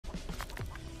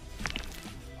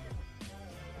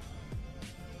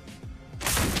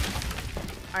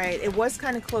Alright, it was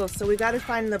kind of close, so we gotta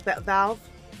find the valve.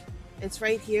 It's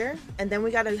right here, and then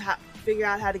we gotta figure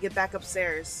out how to get back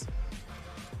upstairs.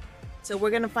 So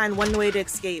we're gonna find one way to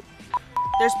escape.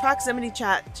 There's proximity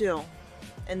chat too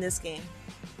in this game.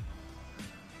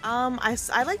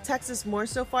 I like Texas more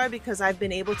so far because I've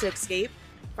been able to escape.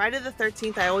 Friday the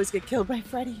 13th, I always get killed by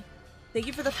Freddy. Thank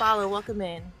you for the follow. Welcome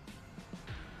in.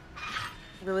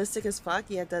 Realistic as fuck.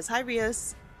 Yeah, it does. Hi,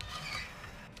 Rios.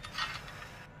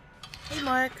 Hey,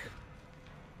 Mark.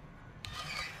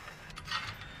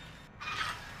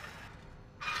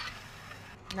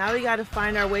 Now we gotta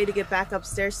find our way to get back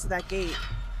upstairs to that gate.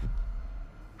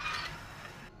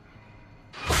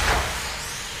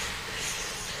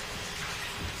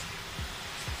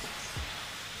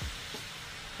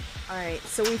 Alright,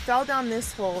 so we fell down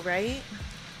this hole, right?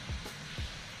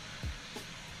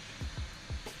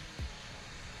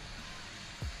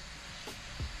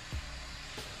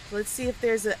 Let's see if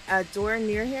there's a door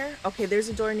near here. Okay, there's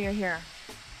a door near here.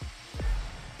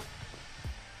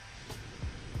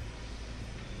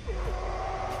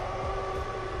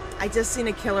 I just seen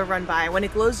a killer run by. When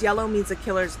it glows yellow means a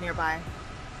killer's nearby.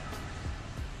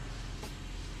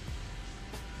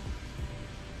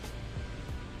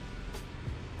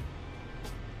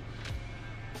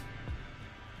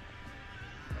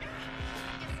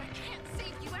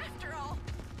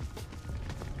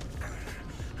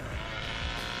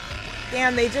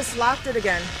 Damn, they just locked it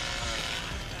again.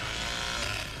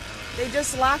 They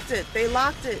just locked it. They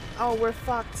locked it. Oh, we're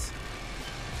fucked.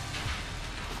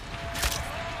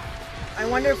 I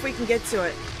wonder if we can get to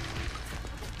it.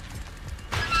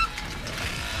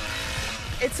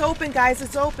 It's open, guys.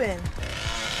 It's open.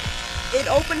 It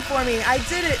opened for me. I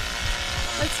did it.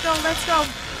 Let's go. Let's go.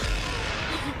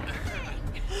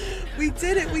 We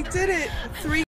did it. We did it. 3